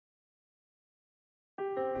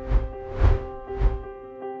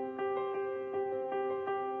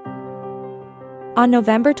On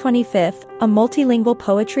November 25th, a multilingual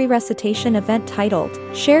poetry recitation event titled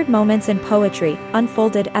Shared Moments in Poetry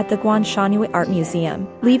unfolded at the Guan Shanyue Art Museum,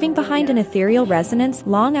 leaving behind an ethereal resonance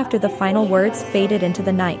long after the final words faded into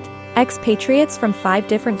the night. Expatriates from 5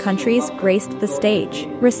 different countries graced the stage,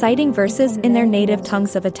 reciting verses in their native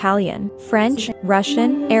tongues of Italian, French,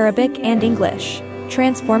 Russian, Arabic, and English,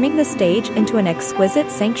 transforming the stage into an exquisite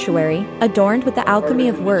sanctuary, adorned with the alchemy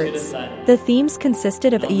of words. The themes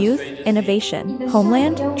consisted of youth, innovation,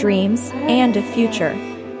 homeland, dreams, and a future.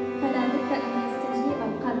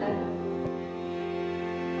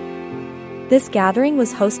 This gathering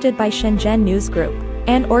was hosted by Shenzhen News Group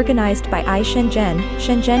and organized by Shenzhen,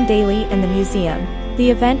 Shenzhen Daily, and the museum.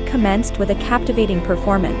 The event commenced with a captivating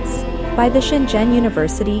performance by the Shenzhen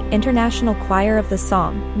University International Choir of the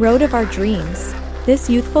song, Road of Our Dreams.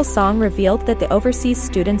 This youthful song revealed that the overseas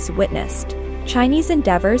students witnessed Chinese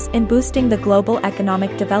endeavors in boosting the global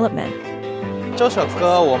economic development. 这首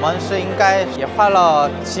歌我们是应该也花了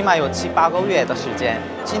起码有7、8个月的时间。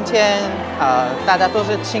今天大家都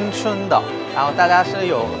是青春的，然后大家是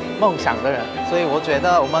有梦想的人，所以我觉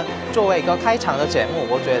得我们作为一个开场的节目，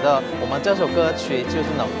我觉得我们这首歌曲就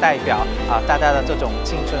是能代表大家的这种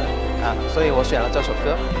青春所以我选了这首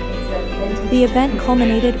歌。The event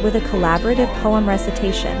culminated with a collaborative poem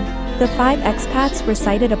recitation. The 5 expats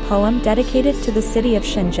recited a poem dedicated to the city of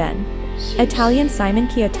Shenzhen. Italian Simon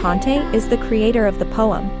Chiotante is the creator of the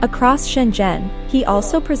poem. Across Shenzhen, he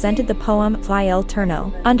also presented the poem Fly El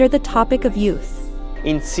Turno, under the topic of youth.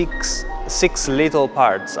 In six little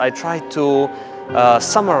parts, I tried to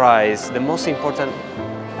summarize the most important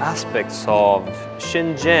aspects of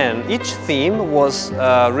Shenzhen. Each theme was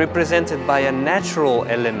represented by a natural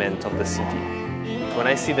element of the city. When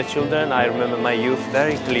I see the children, I remember my youth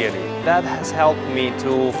very clearly. That has helped me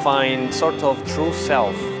to find sort of true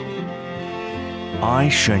self.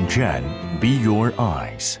 Shenzhen, be your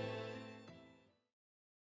eyes.